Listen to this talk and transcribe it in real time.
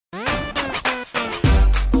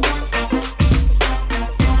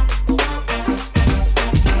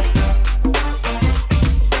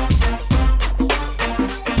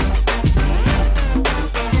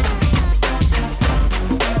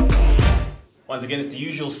Once again, it's the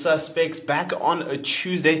usual suspects back on a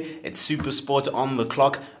Tuesday. It's SuperSport on the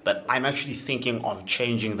clock, but I'm actually thinking of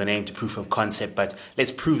changing the name to Proof of Concept. But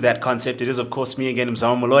let's prove that concept. It is, of course, me again,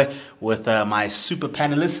 Mzama Molloy, with my super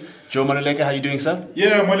panelists. Joe Maluleka, how are you doing, sir?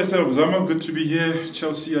 Yeah, myself, Mzama, good to be here.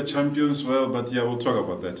 Chelsea are champions, well, but yeah, we'll talk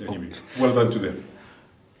about that anyway. Well done to them.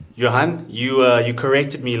 Johan, you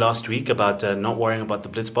corrected me last week about not worrying about the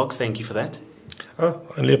Blitzbox. Thank you for that. Oh,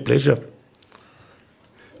 only a pleasure.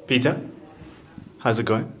 Peter, how's it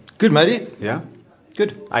going? Good, matey. Yeah?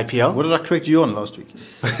 Good. IPL? What did I correct you on last week?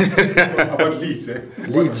 About Leeds, eh?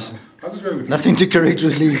 Leeds. How's it going with Nothing to correct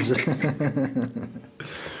with Leeds.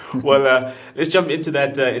 Well, let's jump into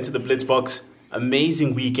that, into the Blitzbox.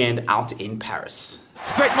 Amazing weekend out in Paris.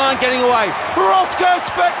 Speckman getting away. Roscoe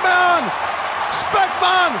Speckman!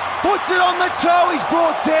 Speckman puts it on the toe. He's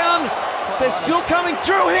brought down. They're still coming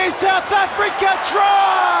through here. South Africa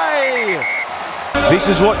try! This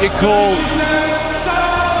is what you call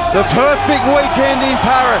the perfect weekend in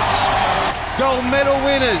Paris. Gold medal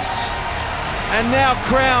winners and now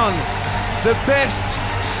crowned the best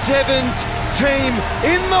sevens team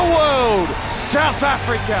in the world, South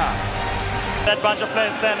Africa. That bunch of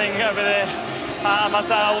players standing over there, I must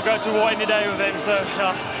say I will go to war any day with them. So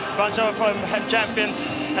a bunch of them have champions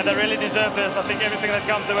and they really deserve this. I think everything that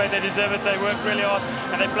comes their way, they deserve it. They work really hard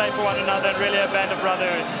and they play for one another and really a band of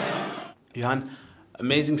brotherhood. Johan,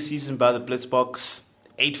 amazing season by the Blitzbox.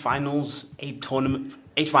 8 finals, 8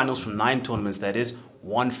 finals from 9 tournaments, that is.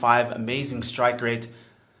 1-5, amazing strike rate.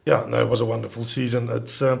 Yeah, no, it was a wonderful season.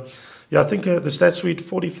 It's I think the stats read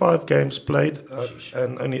 45 games played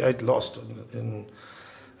and only 8 lost.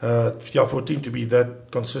 For a team to be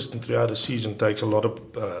that consistent throughout the season takes a lot of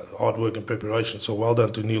hard work and preparation. So well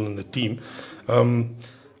done to Neil and the team.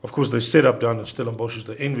 Of course, their setup down in Stellenbosch is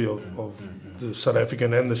the envy of the South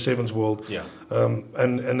African and the sevens world. Yeah.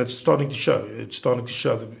 And it's starting to show. It's starting to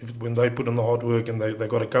show that when they put in the hard work and they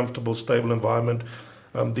got a comfortable, stable environment.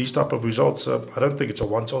 These type of results, I don't think it's a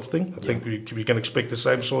once-off thing. I think we can expect the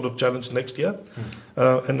same sort of challenge next year.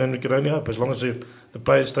 And then we can only hope, as long as the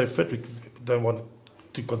players stay fit, we don't want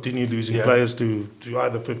to continue losing players to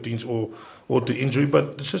either 15s or to injury.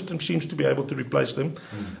 But the system seems to be able to replace them,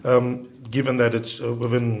 given that it's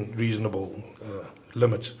within reasonable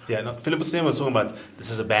limits. Yeah, no, Philip was talking about this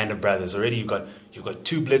is a band of brothers. Already you've got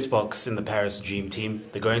 2 Blitzbox in the Paris Dream Team.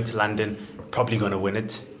 They're going to London, probably going to win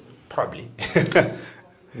it. Probably.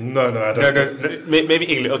 No, I don't. No, maybe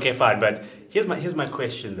England. Okay, fine. But here's my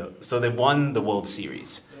question though. So they've won the World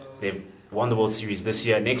Series. They've won the World Series this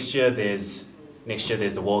year. Next year there's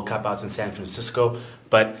the World Cup out in San Francisco.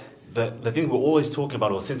 But the thing we're always talking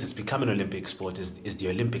about, or since it's become an Olympic sport, is the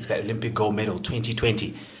Olympics, that Olympic gold medal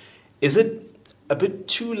 2020. Is it a bit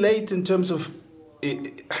too late in terms of?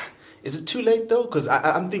 Is it too late though? Because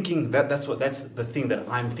I'm thinking that's the thing that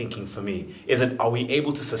I'm thinking for me. Are we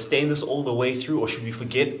able to sustain this all the way through, or should we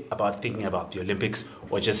forget about thinking about the Olympics,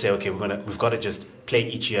 or just say, okay, we've got to just play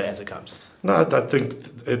each year as it comes? No, I think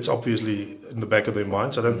it's obviously in the back of their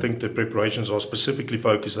minds. I don't think the preparations are specifically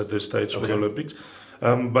focused at this stage for the Olympics.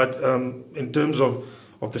 But in terms of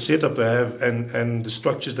the setup they have and the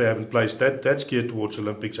structures they have in place, that's geared towards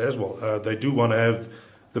Olympics as well. They do want to have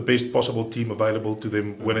the best possible team available to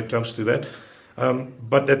them when it comes to that.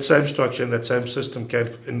 But that same structure and that same system can,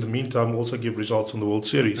 in the meantime, also give results in the World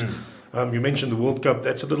Series. You mentioned the World Cup.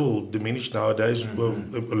 That's a little diminished nowadays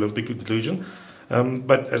with Olympic inclusion.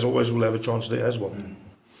 But as always, we'll have a chance there as well.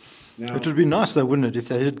 Now, it would be nice, though, wouldn't it, if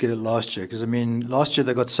they did get it last year? Because, I mean, last year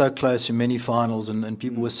they got so close in many finals, and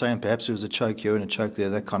people were saying perhaps it was a choke here and a choke there,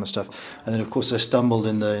 that kind of stuff. And then, of course, they stumbled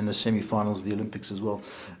in the semi-finals of the Olympics as well.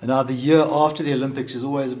 And now the year after the Olympics is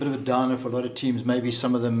always a bit of a downer for a lot of teams. Maybe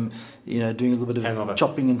some of them, doing a little bit of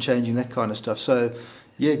chopping and changing, that kind of stuff. So,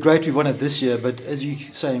 yeah, great we won it this year. But as you're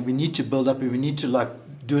saying, we need to build up and we need to,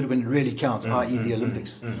 do it when it really counts, i.e. the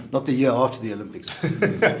Olympics. Not the year after the Olympics.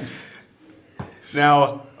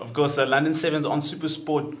 Now, of course, London Sevens on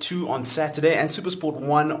SuperSport 2 on Saturday and SuperSport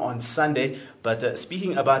 1 on Sunday. But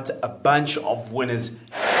speaking about a bunch of winners.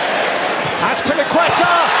 That's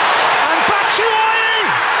Piliqueta and Batshuayi!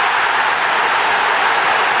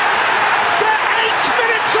 They're 8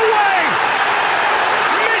 minutes away!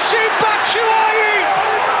 Michy Batshuayi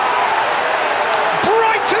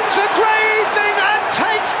brightens a grey evening and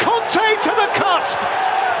takes Conte to the cusp!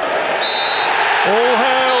 All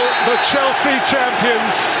hail the Chelsea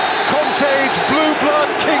champions, Conte's blue blood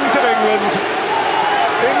kings of England.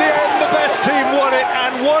 In the end, the best team won it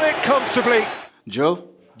and won it comfortably. Joe,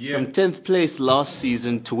 from 10th place last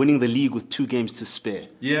season to winning the league with 2 games to spare.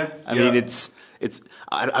 Yeah. I mean, it's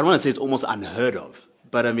I don't want to say it's almost unheard of,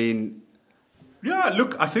 but I mean, Yeah,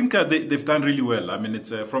 look, I think they've done really well. I mean, it's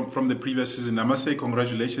from the previous season. I must say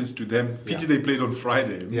congratulations to them. Pity they played on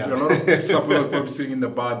Friday. Yeah. A lot of people are probably sitting in the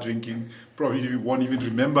bar drinking. Probably won't even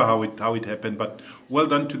remember how it happened. But well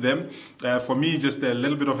done to them. For me, just a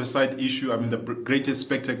little bit of a side issue. I mean, the greatest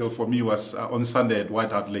spectacle for me was on Sunday at White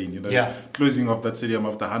Hart Lane. Closing of that stadium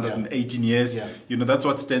after 118 years. Yeah. That's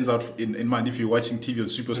what stands out in mind if you're watching TV on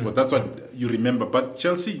SuperSport. That's what you remember. But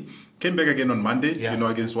Chelsea came back again on Monday,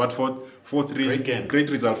 against Watford, 4-3. Great game. Great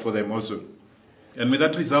result for them also. And with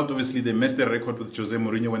that result, obviously, they matched their record with Jose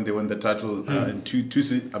Mourinho when they won the title in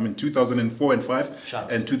 2004 and 5,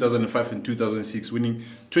 Sharps. and 2005 and 2006, winning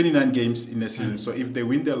 29 games in a season. So if they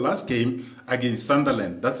win their last game against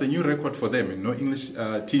Sunderland, that's a new record for them. No English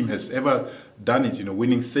team has ever done it,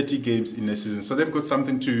 winning 30 games in a season. So they've got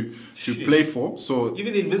something to play for. So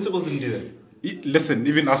Even the Invincibles didn't do that. Listen,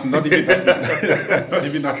 even us, not even Arsenal, not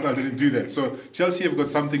even Arsenal didn't do that. So Chelsea have got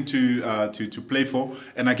something to play for.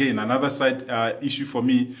 And again, another side issue for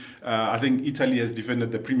me, I think Italy has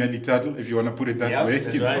defended the Premier League title, if you want to put it that way.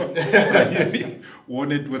 That's right.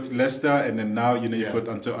 Won it with Leicester, and then now you've got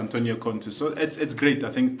Antonio Conte. So it's great.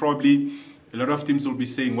 I think probably a lot of teams will be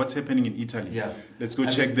saying, "What's happening in Italy? Yeah. Let's go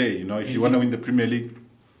check there." If you want to win the Premier League.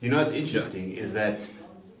 What's interesting is that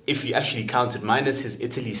if you actually counted minus his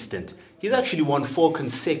Italy stint, he's actually won 4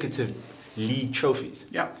 consecutive league trophies.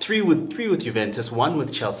 Yeah. Three with Juventus, 1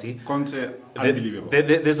 with Chelsea. Conte, unbelievable.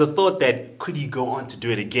 There's a thought that could he go on to do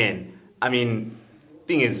it again? I mean,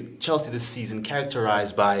 thing is, Chelsea this season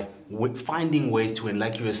characterized by finding ways to win,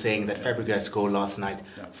 like you were saying that Fabregas goal last night,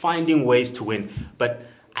 finding ways to win. But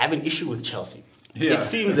I have an issue with Chelsea. Yeah. It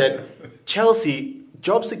seems that Chelsea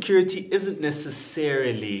job security isn't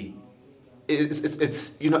necessarily.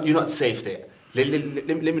 You're not safe there. Let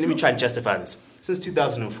me try and justify this. Since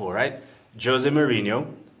 2004, right? Jose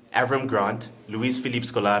Mourinho, Avram Grant, Luis Felipe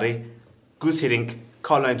Scolari, Gus Hiddink,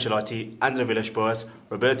 Carlo Ancelotti, Andre Villas-Boas,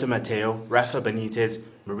 Roberto Matteo, Rafa Benitez,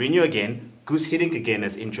 Mourinho again, Gus Hiddink again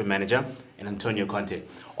as interim manager, and Antonio Conte.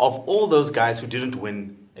 Of all those guys who didn't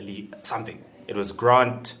win a league, something, it was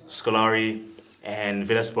Grant, Scolari, and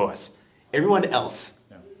Villas-Boas. Everyone else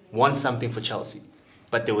won something for Chelsea,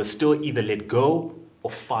 but they were still either let go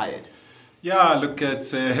or fired. Yeah, look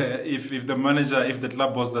at if the manager, if the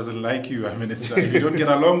club boss doesn't like you, I mean, it's if you don't get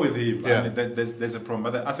along with him, I mean, there's a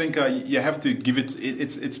problem. But I think you have to give it.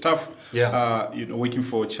 It's tough. Working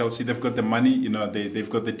for Chelsea, they've got the money. They've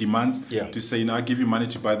got the demands to say, I give you money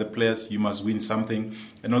to buy the players. You must win something,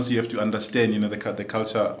 and also you have to understand, the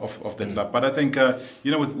culture of the club. But I think,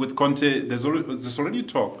 with Conte, there's already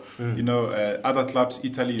talk. Other clubs,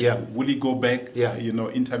 Italy, will he go back?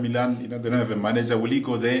 Inter Milan, they don't have a manager. Will he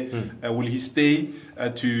go there? Will he stay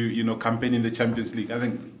to campaign in the Champions League? I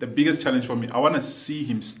think the biggest challenge for me, I want to see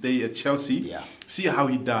him stay at Chelsea, see how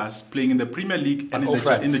he does playing in the Premier League and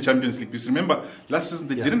in the Champions League. Because remember, last season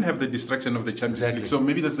they didn't have the distraction of the Champions League, so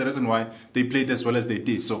maybe that's the reason why they played as well as they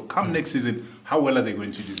did. So come next season, how well are they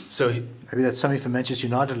going to do? So maybe that's something for Manchester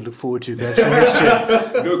United to look forward to perhaps for next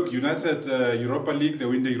year. Look, United Europa League, they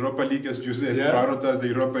win the Europa League as Jose has prioritized the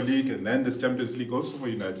Europa League, and then there's Champions League also for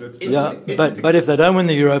United. But if they don't win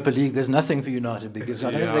the Europa League, there's nothing for United because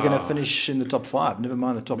I don't think they're going to finish in the top 5. Never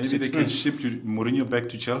mind the top 6. Maybe they can ship Mourinho back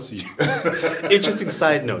to Chelsea. Interesting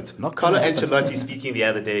side note. Carlo Ancelotti speaking the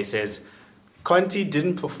other day says, Conte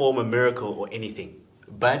didn't perform a miracle or anything,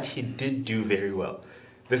 but he did do very well.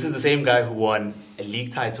 This is the same guy who won a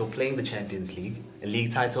league title playing the Champions League, a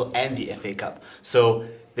league title and the FA Cup. So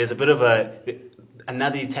there's a bit of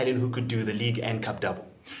another Italian who could do the league and cup double.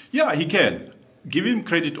 Yeah, he can. Give him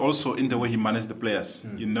credit also in the way he managed the players.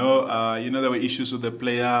 There were issues with the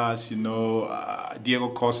players. Diego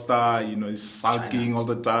Costa, is sulking all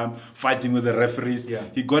the time, fighting with the referees.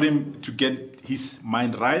 He got him to get his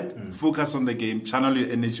mind right, focus on the game, channel your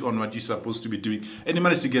energy on what you're supposed to be doing, and he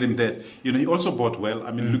managed to get him there. He also bought well. I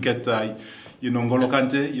mean, look at N'Golo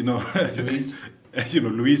Kante. Luis.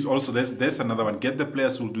 Luis also, there's another one. Get the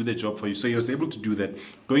players who will do the job for you. So he was able to do that.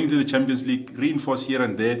 Going to the Champions League, reinforce here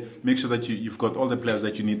and there, make sure that you've got all the players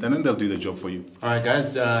that you need, and then they'll do the job for you. All right,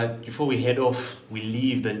 guys, before we head off, we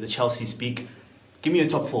leave the Chelsea speak. Give me a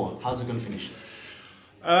top 4. How's it going to finish?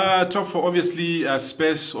 Top 4, obviously,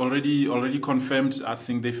 Spurs already confirmed. I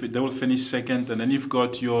think they will finish second, and then you've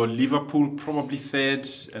got your Liverpool probably third,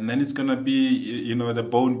 and then it's gonna be the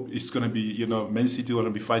bone. It's gonna be Man City will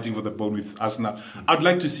be fighting for the bone with Arsenal. I'd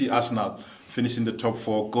like to see Arsenal finish in the top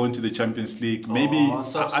 4, go into the Champions League. Maybe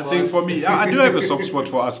I think for me, I do have a soft spot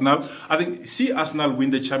for Arsenal. I think see Arsenal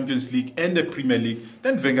win the Champions League and the Premier League,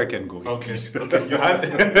 then Wenger can go. Okay. You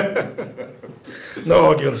have. No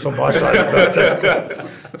arguments from my side.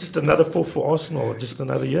 But, just another 4 for Arsenal, just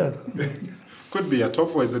another year. Could be a top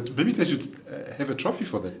four. Maybe they should have a trophy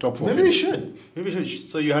for that top four. Maybe they should.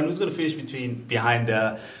 So, Johan, who's going to finish behind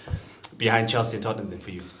Chelsea and Tottenham then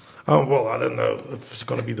for you? Oh, well, I don't know if it's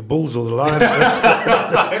going to be the Bulls or the Lions.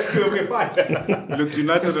 Okay, fine. Look,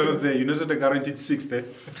 United are not there. United are guaranteed sixth there.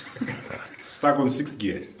 Stuck on sixth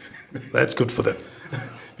gear. That's good for them.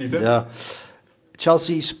 Peter? Yeah.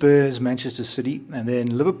 Chelsea, Spurs, Manchester City, and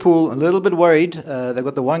then Liverpool, a little bit worried. They've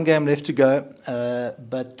got the one game left to go,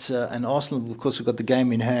 and Arsenal, of course, have got the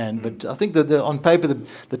game in hand. But I think that on paper,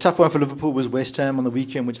 the tough one for Liverpool was West Ham on the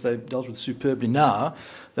weekend, which they dealt with superbly. Now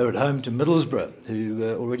they're at home to Middlesbrough, who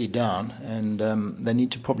are already down, and they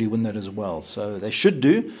need to probably win that as well. So they should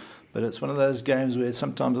do. But it's one of those games where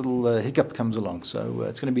sometimes a little hiccup comes along. So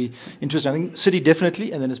it's going to be interesting. I think City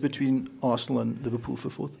definitely, and then it's between Arsenal and Liverpool for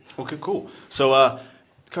fourth. Okay, cool. So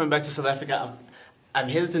coming back to South Africa, I'm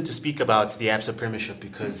hesitant to speak about the ABSA Premiership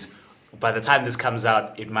because by the time this comes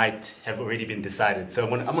out, it might have already been decided. So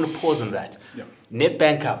I'm going to pause on that. Yeah.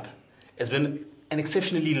 Nedbank Cup has been an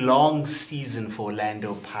exceptionally long season for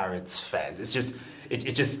Orlando Pirates fans.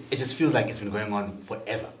 It just feels like it's been going on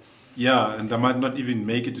forever. Yeah, and they might not even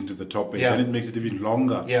make it into the top 8. Yeah. Then it makes it even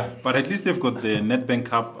longer. Yeah. But at least they've got the Nedbank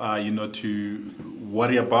Cup, to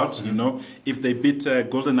worry about. Mm-hmm. If they beat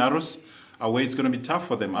Golden Arrows away, it's going to be tough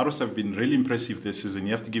for them. Arrows have been really impressive this season.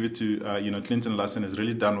 You have to give it to Clinton Larson has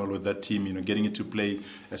really done well with that team. Getting it to play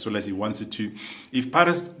as well as he wants it to. If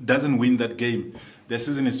Pirates doesn't win that game, their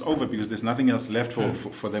season is over because there's nothing else left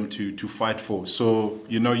for them to fight for. So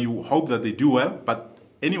you hope that they do well, but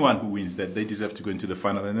anyone who wins that, they deserve to go into the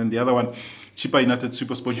final. And then the other one, Chippa United,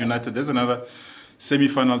 SuperSport United. There's another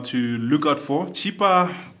semi-final to look out for.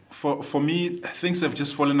 Chippa, for me, things have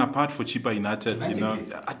just fallen apart for Chippa United.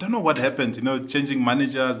 I don't know what happened. Changing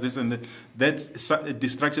managers, this and that. That's a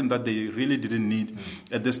distraction that they really didn't need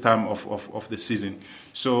at this time of the season.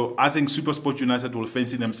 So I think SuperSport United will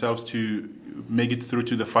fancy themselves to make it through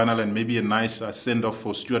to the final and maybe a nice send-off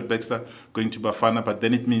for Stuart Baxter going to Bafana. But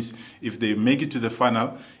then it means if they make it to the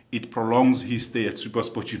final, it prolongs his stay at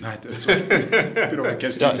SuperSport United. So it's a bit of a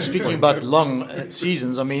catch-22. Speaking about long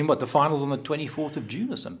seasons, I mean, the final's on the 24th of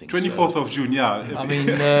June or something? 24th of June, yeah. I mean,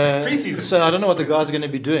 so I don't know what the guys are going to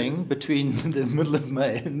be doing between the middle of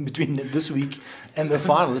May, between this week and the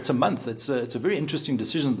final. It's a month. It's a very interesting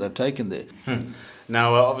decision that they've taken there.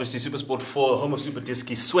 Now, obviously, SuperSport 4, home of Super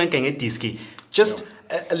Diski, Swanking at Diski. Just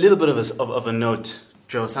a little bit of a note,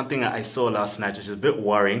 Joe, something I saw last night, which is a bit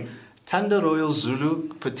worrying. Thunder Royal Zulu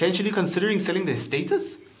potentially considering selling their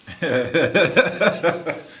status?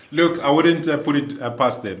 Look, I wouldn't put it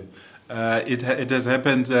past them. It has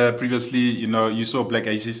happened previously. You saw Black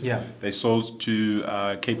Aces. Yeah. They sold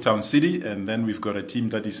to Cape Town City, and then we've got a team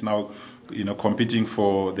that is now competing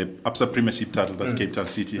for the ABSA Premiership title. That's Cape Town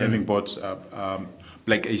City, having bought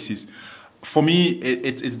Black Aces. For me,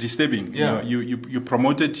 it's disturbing. Yeah. You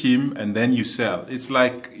promote a team and then you sell. It's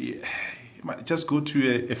like just go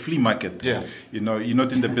to a flea market. Yeah. You're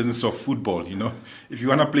not in the business of football. If you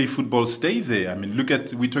want to play football, stay there. I mean,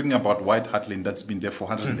 we're talking about White Hart Lane that's been there for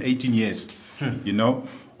 118 years.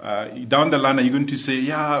 Down the line, are you going to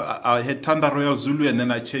say, I had Thunder Royal Zulu and then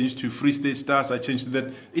I changed to Free State Stars, I changed to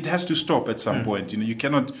that? It has to stop at some point. You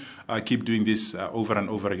cannot keep doing this over and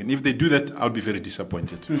over again. If they do that, I'll be very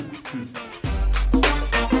disappointed.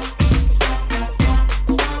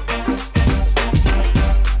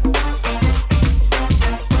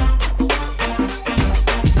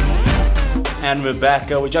 And we're back.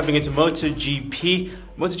 We're jumping into MotoGP.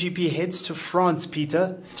 MotoGP heads to France,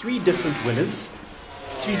 Peter. Three different winners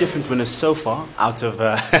so far out of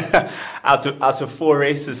out of 4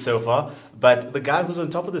 races so far. But the guy who's on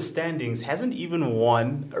top of the standings hasn't even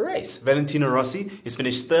won a race. Valentino Rossi is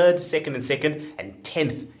finished 3rd, 2nd and 2nd, and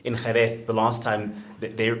 10th in Jerez the last time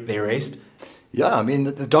they raced. Yeah, I mean,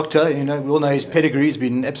 the doctor, we all know his pedigree has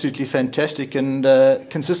been absolutely fantastic, and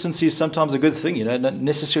consistency is sometimes a good thing. You don't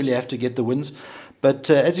necessarily have to get the wins. But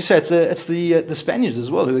as you say, it's the Spaniards as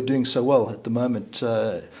well who are doing so well at the moment.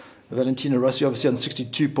 Valentino Rossi obviously on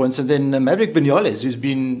 62 points, and then Maverick Vinales, who's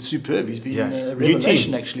been superb. He's been a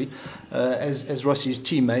revelation actually, as Rossi's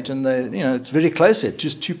teammate, and it's very close there,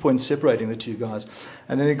 just 2 points separating the two guys.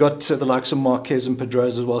 And then we got the likes of Marquez and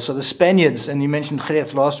Pedrosa as well. So the Spaniards, and you mentioned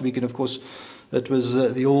Jerez last week, and of course it was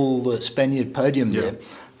the all-Spaniard podium there.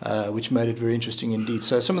 Which made it very interesting indeed.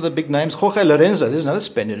 So some of the big names, Jorge Lorenzo, there's another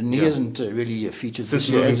Spaniard, and he hasn't really featured since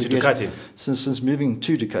moving to Ducati. Since moving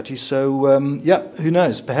to Ducati. So who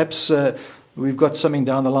knows? Perhaps we've got something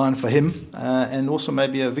down the line for him, and also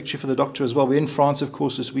maybe a victory for the Doctor as well. We're in France, of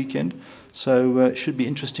course, this weekend, so it should be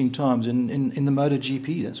interesting times in the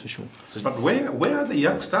MotoGP, that's for sure. But where are the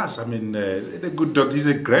young stars? I mean, the good Doctor, he's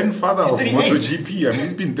a grandfather of MotoGP. I mean,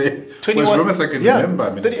 he's been there for as long as I can remember.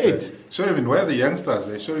 I mean, 38. Sure, I mean, where are the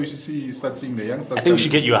youngsters? Sure, we should start seeing the youngsters. I think we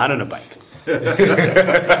should get Johan on a bike.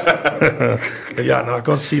 Yeah, no, I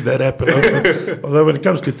can't see that happen. Although when it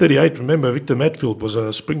comes to 38, remember Victor Matfield was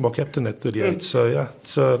a Springbok captain at 38. So yeah,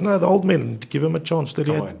 no, the old men, give him a chance.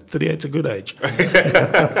 38's a good age.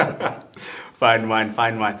 Fine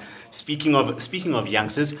wine. Speaking of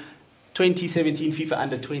youngsters, 2017 FIFA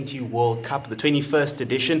Under-20 World Cup, the 21st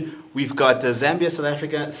edition. We've got Zambia, South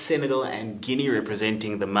Africa, Senegal, and Guinea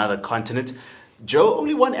representing the mother continent. Joe,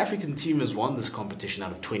 only one African team has won this competition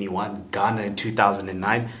out of 21, Ghana in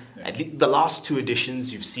 2009. At least the last two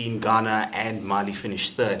editions, you've seen Ghana and Mali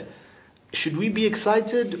finish third. Should we be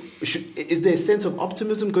excited? Is there a sense of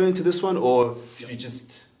optimism going into this one, or should we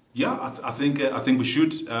just... Yeah, I think we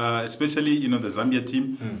should, especially the Zambia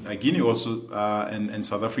team, Guinea also, and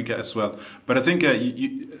South Africa as well. But I think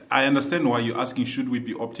I understand why you're asking, should we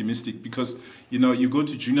be optimistic? Because you go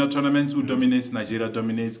to junior tournaments, who dominates? Nigeria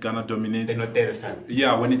dominates, Ghana dominates. They're not there this time.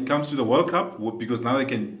 Yeah, when it comes to the World Cup, because now they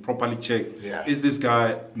can properly check, is this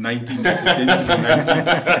guy 19? Does he claim to be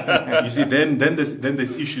 19? You see, then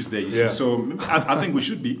there's issues there. You see, so I think we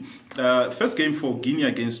should be. First game for Guinea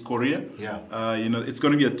against Korea. It's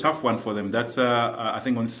going to be a tough one for them. That's I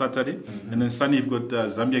think on Saturday, and then Sunday you've got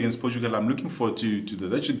Zambia against Portugal. I'm looking forward to that.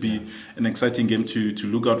 That should be an exciting game to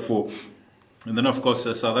look out for. And then of course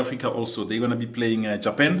South Africa also. They're going to be playing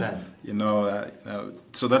Japan.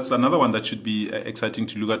 So that's another one that should be exciting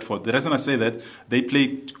to look out for. The reason I say that, they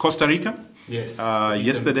played Costa Rica. Yes.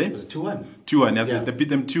 Yesterday. It was 2-1. 2-1. They beat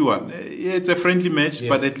them 2-1. It's a friendly match,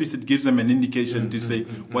 but at least it gives them an indication to say,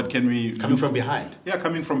 what can we coming from behind. Yeah,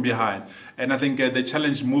 coming from behind. And I think the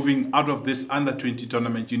challenge moving out of this under-20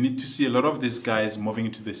 tournament, you need to see a lot of these guys moving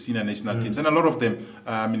into the senior national teams. And a lot of them,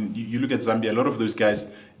 I mean, you look at Zambia, a lot of those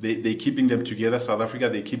guys, they're keeping them together. South Africa,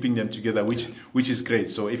 they're keeping them together, which is great.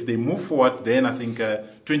 So if they move forward, then I think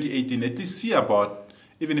 2018, at least see about,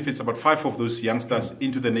 even if it's about 5 of those youngsters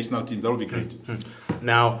into the national team, that will be great.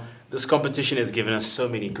 Now, this competition has given us so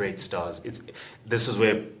many great stars. This is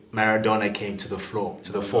where Maradona came to the fore.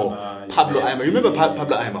 Pablo Aimar. Remember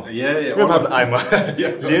Pablo Aimar? Yeah. Remember Pablo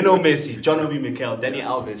Aimar? Lionel Messi, John Obi Mikel, Dani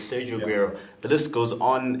Alves, Sergio Aguero. The list goes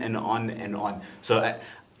on and on and on. So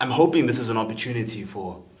I'm hoping this is an opportunity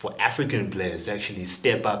for African players to actually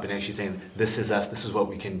step up and actually saying, this is us, this is what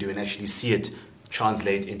we can do, and actually see it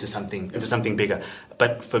translate into something bigger.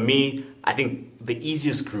 But for me, I think the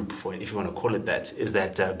easiest group for it, if you want to call it that, is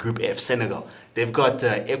that Group F, Senegal. They've got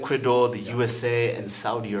Ecuador, the USA, and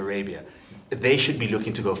Saudi Arabia. They should be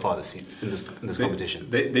looking to go far in this competition.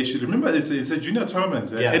 They should remember it's a junior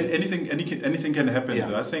tournament. Anything can happen.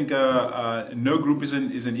 Yeah. I think no group is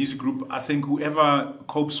an easy group. I think whoever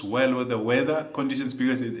copes well with the weather conditions,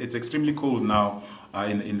 because it's extremely cold now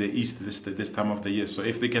in the east this time of the year. So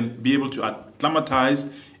if they can be able to acclimatize,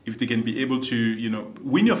 if they can be able to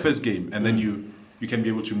win your first game, and then you can be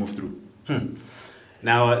able to move through.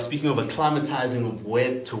 Now, speaking of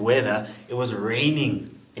acclimatizing to weather, it was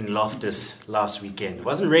raining in Loftus last weekend. It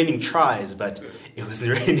wasn't raining tries, but it was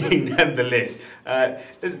raining nonetheless.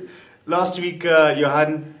 Last week,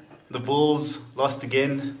 Johan, the Bulls lost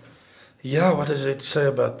again. Yeah, what is it to say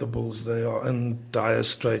about the Bulls? They are in dire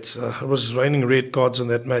straits. It was raining red cards in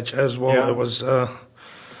that match as well. Yeah. It was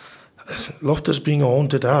Loftus being a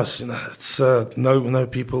haunted house. It's no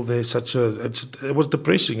people there. It was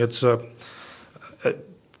depressing. It's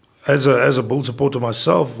as a Bull supporter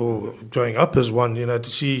myself, or growing up as one, to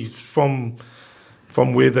see from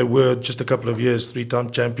where they were just a couple of years,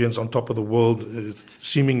 3-time champions on top of the world,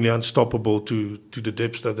 seemingly unstoppable to the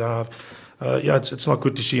depths that they have. It's not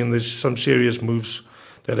good to see, and there's some serious moves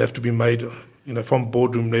that have to be made, from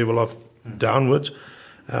boardroom level off downwards.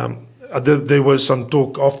 There was some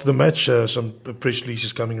talk after the match, some press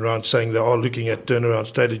releases coming around saying they are looking at turnaround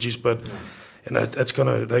strategies, but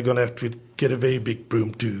they're gonna have to get a very big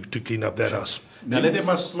broom to clean up that house. Maybe they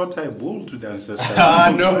must slaughter a bull to the ancestors.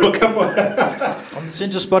 No, come on. On the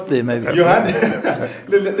centre spot there, maybe. Johan,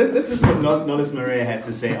 this is what Nolis Marais had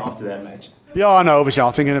to say after that match. Yeah, I know. Obviously,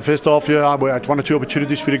 I think in the first half, we had 1 or 2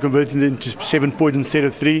 opportunities we converted into 7 points instead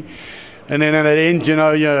of 3. And then at the end,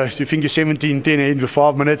 you think you're 17-10 ahead with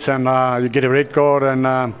 5 minutes, and you get a red card,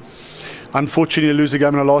 and unfortunately you lose the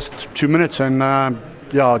game in the last 2 minutes. And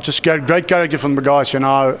just great character from the guys.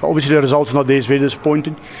 Obviously the result's not there, it's very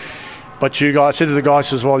disappointing. But you guys, I said to the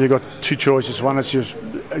guys as well, you got 2 choices. One is you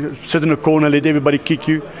sit in the corner, let everybody kick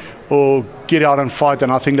you, or get out and fight,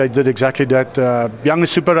 and I think they did exactly that.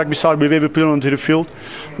 Youngest Super Rugby side we've ever put onto the field.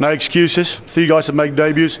 No excuses. 3 guys that make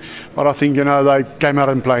debuts, but I think they came out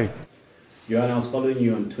and played. Johan, I was following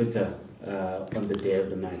you on Twitter on the day of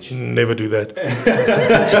the match. Never do that.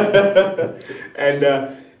 And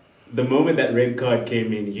the moment that red card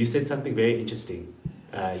came in, you said something very interesting.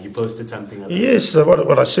 You posted something. Yes,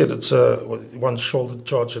 what I said, it's one shoulder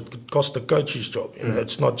charge that could cost the coach his job.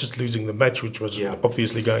 It's not just losing the match, which was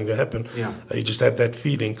obviously going to happen. You just had that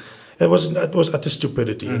feeling. It was utter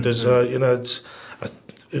stupidity. It is,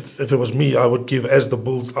 if it was me, I would give, as the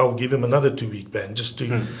Bulls, I'll give him another 2-week ban. Just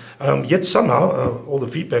to, yet somehow, all the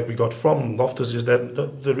feedback we got from Loftus is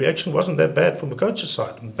that the reaction wasn't that bad from the coach's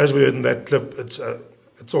side. As we heard in that clip,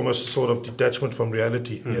 it's almost a sort of detachment from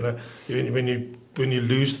reality. When you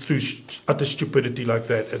lose through utter stupidity like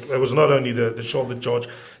that, it was not only the shoulder charge.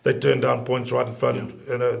 They turned down points right in front.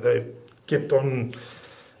 They kept on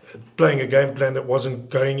playing a game plan that wasn't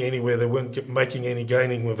going anywhere. They weren't making any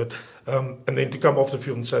gaining with it. And then to come off the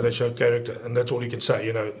field and say they showed character, and that's all you can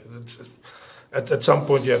say. At some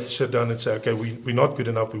point you have to sit down and say, okay, we're not good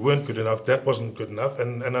enough, we weren't good enough, that wasn't good enough,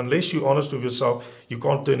 and unless you're honest with yourself, you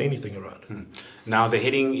can't turn anything around. Now they're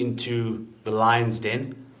heading into the Lions'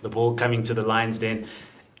 Den, the ball coming to the Lions' Den.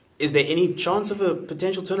 Is there any chance of a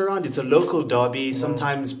potential turnaround? It's a local derby.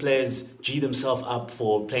 Sometimes players G themselves up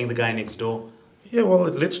for playing the guy next door. Yeah, well,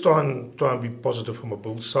 let's try and be positive from a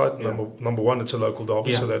Bulls side. Number one, it's a local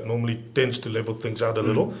derby, so that normally tends to level things out a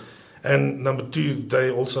little. And number two, they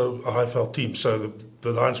also a high-felt team, so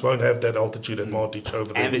the Lions won't have that altitude advantage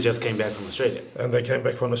over them. And they just came back from Australia. And they came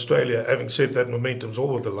back from Australia. Having said that, momentum's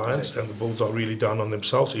all with the Lions, and the Bulls are really down on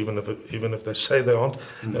themselves, even if they say they aren't.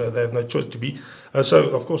 They have no choice to be. So,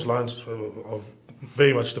 of course, Lions are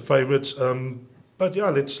very much the favourites. But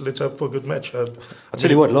yeah, let's hope for a good match. I'll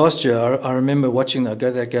tell you what, last year I remember watching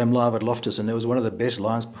that game live at Loftus, and it was one of the best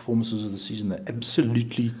Lions performances of the season. They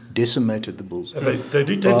absolutely decimated the Bulls. And they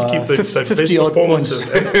do tend to keep their best performances.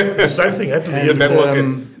 The same thing happened the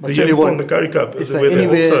year before in the Curry Cup. If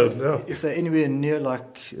they're anywhere near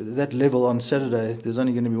like that level on Saturday, there's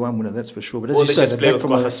only going to be one winner, that's for sure. But as you say, they're back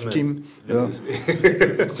from a team.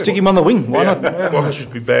 Stick him on the wing, why not? Well,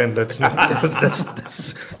 should be banned. That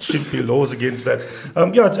should be laws against that.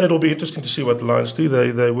 It'll be interesting to see what the Lions do.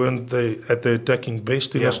 They weren't at their attacking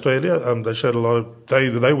best in Australia. They showed a lot of. They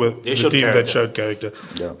were the team that showed character.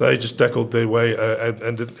 Yeah. They just tackled their way,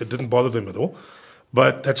 and it didn't bother them at all.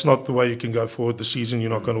 But that's not the way you can go forward the season. You're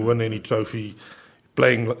not going to win any trophy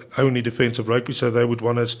playing only defensive rugby. So they would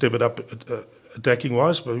want to step it up attacking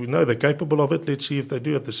wise. But we know they're capable of it. Let's see if they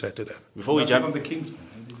do it this Saturday. Before we jump on the Kings,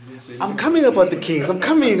 I'm coming about the Kings. I'm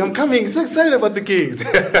coming. So excited about the Kings.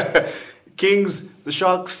 Kings, the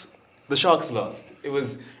Sharks lost. It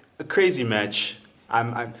was a crazy match.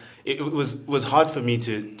 It was hard for me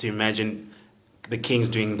to imagine the Kings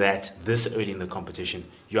doing that this early in the competition.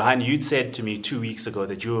 Johan, you'd said to me 2 weeks ago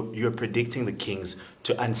that you were predicting the Kings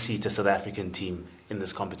to unseat a South African team in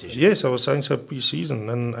this competition. Yes, I was saying so pre-season,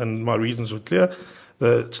 and my reasons were clear.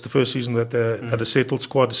 It's the first season that they had a settled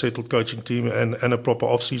squad, a settled coaching team, and a proper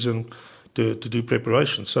off-season to do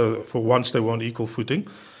preparation. So for once they were on equal footing.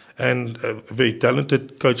 And a very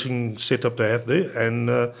talented coaching setup they have there, and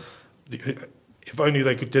if only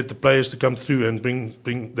they could get the players to come through and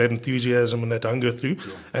bring that enthusiasm and that hunger through,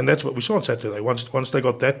 and that's what we saw on Saturday. Once they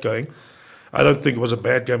got that going, I don't think it was a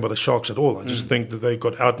bad game by the Sharks at all. I just think that they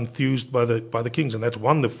got out enthused by the Kings, and that's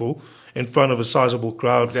wonderful in front of a sizable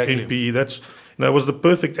crowd. Exactly. NPE. It was the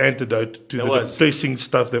perfect antidote to the depressing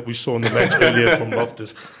stuff that we saw in the match earlier from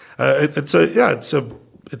Loftus.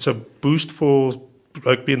 It's a boost for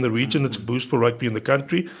rugby in the region. It's a boost for rugby in the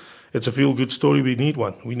country. It's a feel-good story. We need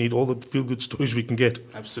one. We need all the feel-good stories we can get.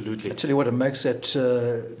 Absolutely. I tell you what, it makes that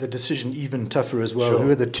the decision even tougher as well. Sure.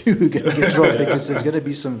 Who are the two who are going to get right? Because there's going to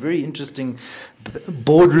be some very interesting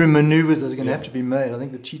boardroom manoeuvres that are going to have to be made. I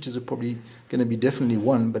think the Cheetahs are probably going to be definitely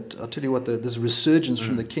one. But I'll tell you what, this resurgence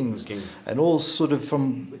from the Kings, and all sort of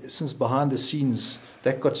since behind the scenes,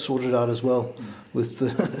 that got sorted out as well, with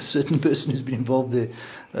a certain person who's been involved there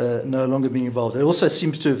no longer being involved. It also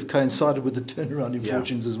seems to have coincided with the turnaround in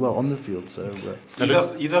fortunes as well on the field. So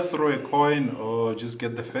either throw a coin or just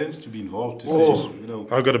get the fans to be involved.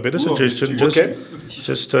 I've got a better suggestion.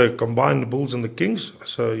 Just combine the Bulls and the Kings.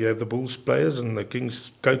 So you have the Bulls players and the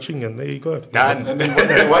Kings coaching, and there you go. And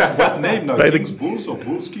then what name now? Kings Bulls or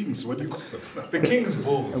Bulls Kings? What do you call it? The Kings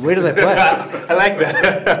Bulls. And where do they play? I like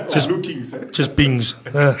that. Just Bings.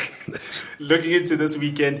 Looking into this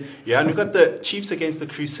weekend, we've got the Chiefs against the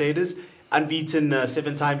Crusaders, unbeaten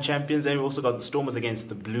 7-time champions, and we've also got the Stormers against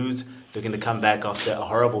the Blues, looking to come back after a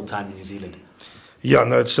horrible time in New Zealand. Yeah,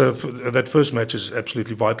 no, it's that first match is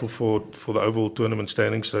absolutely vital for the overall tournament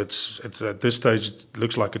standing. So it's at this stage it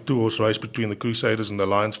looks like a 2-horse race between the Crusaders and the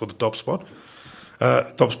Lions for the top spot.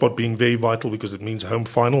 Top spot being very vital because it means home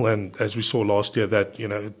final, and as we saw last year, that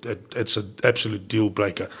it's an absolute deal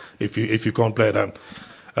breaker if you can't play at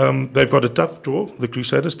home. They've got a tough draw, the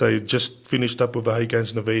Crusaders. They just finished up with the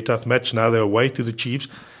Hurricanes in a very tough match. Now they're away to the Chiefs.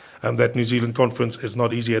 That New Zealand conference is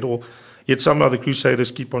not easy at all. Yet somehow the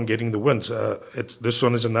Crusaders keep on getting the wins. This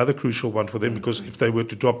one is another crucial one for them because if they were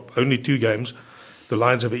to drop only 2 games, the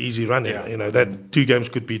Lions have an easy run. Yeah. That 2 games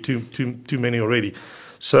could be too many already.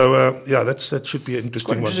 So, that should be an interesting one. It's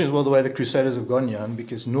quite interesting as well the way the Crusaders have gone, Jan,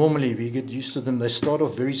 because normally we get used to them. They start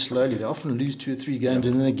off very slowly. They often lose 2 or 3 games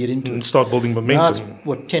and then they get into it. And start building momentum.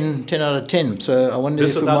 Now it's, 10 out of 10. So I wonder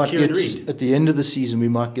if we might get, at the end of the season, we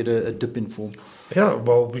might get a dip in form. Yeah,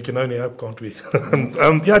 well, we can only hope, can't we?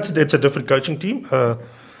 It's a different coaching team.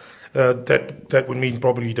 That would mean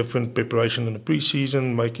probably different preparation in the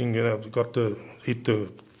pre-season, got to hit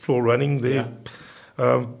the floor running there.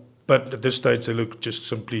 Yeah. But at this stage, they look just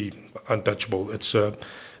simply untouchable. It's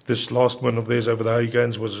this last one of theirs over the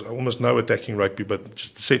Hurricanes was almost no attacking rugby, but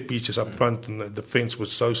just the set pieces up front and the defence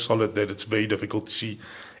was so solid that it's very difficult to see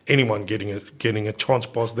anyone getting a chance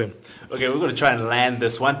past them. Okay, we're going to try and land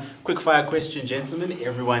this one. Quick fire question, gentlemen.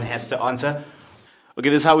 Everyone has to answer. Okay,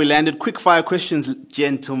 this is how we landed. Quick fire questions,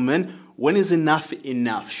 gentlemen. When is enough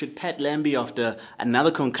enough? Should Pat Lambie, after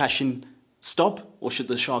another concussion, stop, or should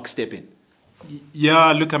the Sharks step in?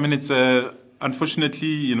 Yeah, look, I mean, it's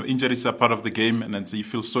unfortunately, injuries are part of the game, and so you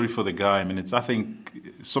feel sorry for the guy. I mean, I think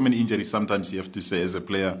so many injuries. Sometimes you have to say, as a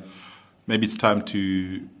player, maybe it's time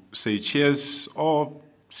to say cheers or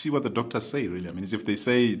see what the doctors say. Really, I mean, if they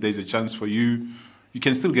say there's a chance for you, you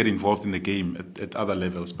can still get involved in the game at other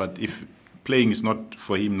levels. But if playing is not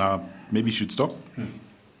for him now, maybe he should stop.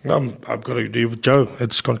 I've got to agree with Joe.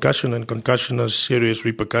 It's concussion, and concussion has serious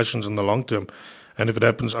repercussions in the long term. And if it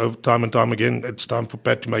happens over time and time again, it's time for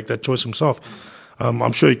Pat to make that choice himself.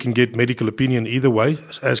 I'm sure he can get medical opinion either way,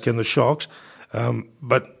 as can the Sharks.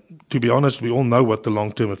 But to be honest, we all know what the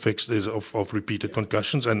long-term effects is of repeated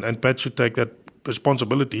concussions, and Pat should take that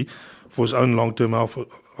responsibility for his own long-term health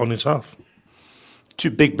on himself. 2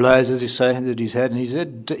 big blows, as you say, that he's had. And he's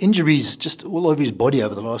had injuries just all over his body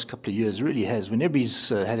over the last couple of years. It really has. Whenever he's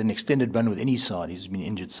had an extended run with any side, he's been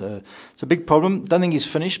injured. So it's a big problem. Don't think he's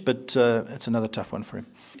finished, but it's another tough one for him.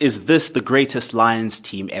 Is this the greatest Lions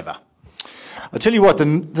team ever? I'll tell you what, the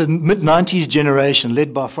mid-90s generation,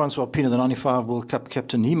 led by Francois Pienaar, the 95 World Cup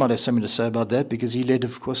captain, he might have something to say about that because he led,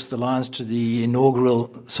 of course, the Lions to the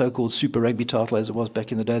inaugural so-called Super Rugby title, as it was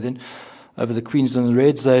back in the day then. Over the Queensland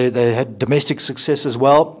Reds, they had domestic success as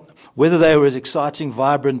well. Whether they were as exciting,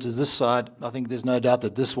 vibrant as this side, I think there's no doubt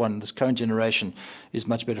that this current generation, is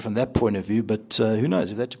much better from that point of view. But who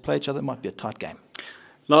knows? If they had to play each other, it might be a tight game.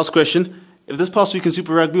 Last question. If this past week in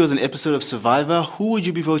Super Rugby was an episode of Survivor, who would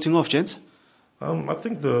you be voting off, gents? I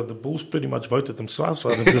think the Bulls pretty much voted themselves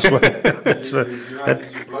out in this one.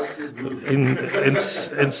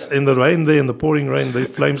 In the rain there, in the pouring rain, the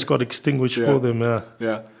flames got extinguished for them.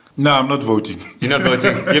 Yeah. No, I'm not voting. You're not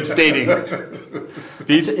voting. You're abstaining.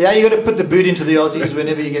 Pete? Yeah, you got to put the boot into the Aussies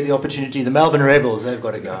whenever you get the opportunity. The Melbourne Rebels, they've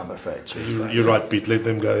got to go, I'm afraid. You're right, Pete. Let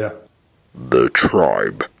them go, yeah. The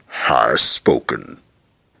tribe has spoken.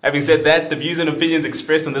 Having said that, the views and opinions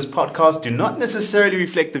expressed on this podcast do not necessarily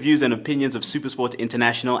reflect the views and opinions of SuperSport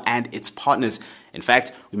International and its partners. In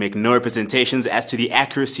fact, we make no representations as to the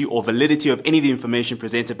accuracy or validity of any of the information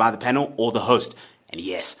presented by the panel or the host. And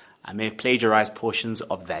yes, I may have plagiarized portions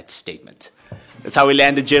of that statement. That's how we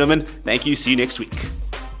landed, gentlemen. Thank you. See you next week.